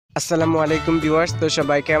আসসালামু আলাইকুম ভিউয়ার্স। তো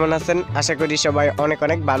সবাই কেমন আছেন? আশা করি সবাই অনেক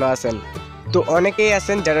অনেক ভালো আছেন। তো অনেকেই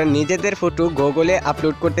আছেন যারা নিজেদের ফটো গুগলে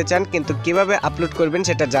আপলোড করতে চান, কিন্তু কিভাবে আপলোড করবেন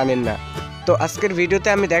সেটা জানেন না। তো আজকের ভিডিওতে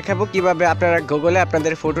আমি দেখাবো কিভাবে আপনারা গুগলে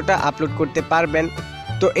আপনাদের ফটোটা আপলোড করতে পারবেন।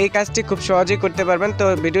 তো এই কাজটি খুব সহজেই করতে পারবেন। তো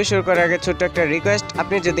ভিডিও শুরু করার আগে ছোট্ট একটা রিকোয়েস্ট,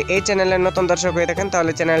 আপনি যদি এই চ্যানেলের নতুন দর্শক হয়ে থাকেন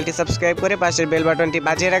তাহলে চ্যানেলটি সাবস্ক্রাইব করে পাশের বেল বাটনটি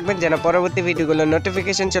বাজিয়ে রাখবেন, যেন পরবর্তী ভিডিওগুলোর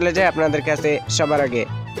নোটিফিকেশন চলে যায় আপনাদের কাছে সবার আগে।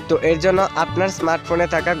 তো এর জন্য আপনার স্মার্টফোনে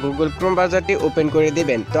থাকা গুগল ক্রোম ব্রাউজারটি ওপেন করে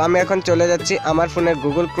দিবেন। তো আমি এখন চলে যাচ্ছি আমার ফোনের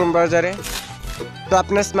গুগল ক্রোম ব্রাউজারে। তো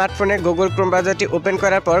আপনার স্মার্টফোনে গুগল ক্রোম ব্রাউজারটি ওপেন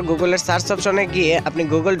করার পর গুগলের সার্চ অপশনে গিয়ে আপনি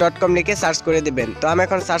google.com লিখে সার্চ করে দিবেন। তো আমি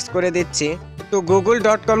এখন সার্চ করে দিচ্ছি। তো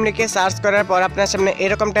google.com লিখে সার্চ করার পর আপনার সামনে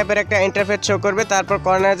এরকম টাইপের একটা ইন্টারফেস শো করবে। তারপর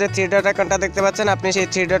কর্নারে যে থ্রি ডট আইকনটা দেখতে পাচ্ছেন, আপনি সেই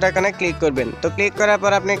থ্রি ডট আইকনে ক্লিক করবেন। তো ক্লিক করার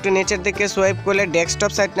পর আপনি একটু নিচের দিকে সোয়াইপ করলে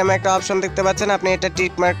ডেস্কটপ সাইট নামে একটা অপশন দেখতে পাচ্ছেন, আপনি এটা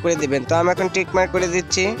টিক মার্ক করে দিবেন। তো আমি এখন টিক মার্ক করে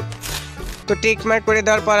দিচ্ছি। তো টিক মার্ক করে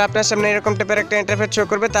দেওয়ার পর আপনার সামনে এরকম টাইপের একটা ইন্টারফেস শো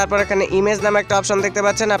করবে। তারপর এখানে ইমেজ নামে একটা অপশন দেখতে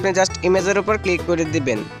পাচ্ছেন, আপনি জাস্ট ইমেজের উপর ক্লিক করে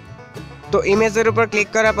দিবেন। তো ইমেজের উপর ক্লিক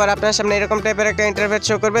করার পর আপনার সামনে এরকম টাইপের একটা ইন্টারফেস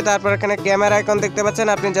শো করবে। তারপর এখানে ক্যামেরা আইকন দেখতে পাচ্ছেন,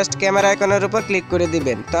 আপনি জাস্ট ক্যামেরা আইকনের উপর ক্লিক করে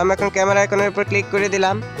দিবেন। তো আমি এখন ক্যামেরা আইকনের উপর ক্লিক করে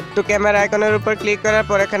দিলাম। তো ক্যামেরা আইকনের উপর ক্লিক করার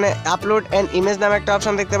পর এখানে আপলোড অ্যান্ড ইমেজ নামে একটা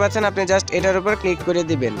অপশন দেখতে পাচ্ছেন, আপনি জাস্ট এটার উপর ক্লিক করে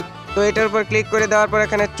দিবেন। তো এটার উপর ক্লিক করে দেওয়ার পর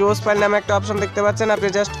এখানে চুজ ফাইল নামে একটা অপশন দেখতে পাচ্ছেন, আপনি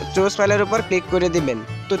জাস্ট চুজ ফাইলের উপর ক্লিক করে দিবেন।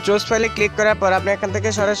 তো চুজ ফাইলে ক্লিক করার পর আপনি এখান থেকে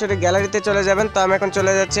সরাসরি গ্যালারিতে চলে যাবেন। তো আমি এখন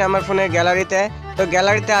চলে যাচ্ছি আমার ফোনের গ্যালারিতে। তো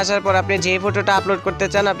গ্যালারিতে আসার পর আপনি যেই ফটোটা আপলোড করতে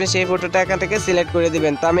চান, আপনি সেই ফটোটা এখান থেকে সিলেক্ট করে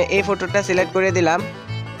দিবেন। তো আমি এই ফটোটা সিলেক্ট করে দিলাম।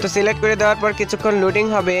 তো সিলেক্ট করে দেওয়ার পর কিছুক্ষণ লোডিং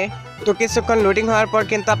হবে। তো কিছুক্ষণ লোডিং হওয়ার পর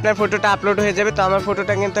কিন্তু আপনার ফটোটা আপলোড হয়ে যাবে। তো আমার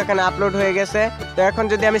ফটোটা কিন্তু এখানে আপলোড হয়ে গেছে। তো এখন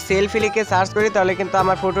যদি আমি সেলফি লিখে সার্চ করি তাহলে কিন্তু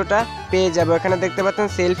আমার ফটোটা পেয়ে যাবো। এখানে দেখতে পাচ্ছেন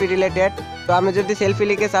সেলফি রিলেটেড। তো আমি যদি সেলফি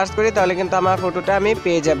লিখে সার্চ করি তাহলে কিন্তু আমার ফটোটা আমি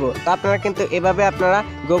পেয়ে যাব। তো আপনারা কিন্তু এভাবে আপনারা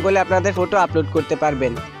গুগলে আপনাদের ফটো আপলোড করতে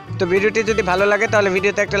পারবেন। তো ভিডিওটি যদি ভালো লাগে তাহলে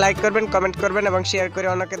ভিডিওতে একটা লাইক করবেন, কমেন্ট করবেন এবং শেয়ার করে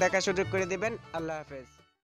অন্যকে দেখার সুযোগ করে দিবেন। আল্লাহ হাফেজ।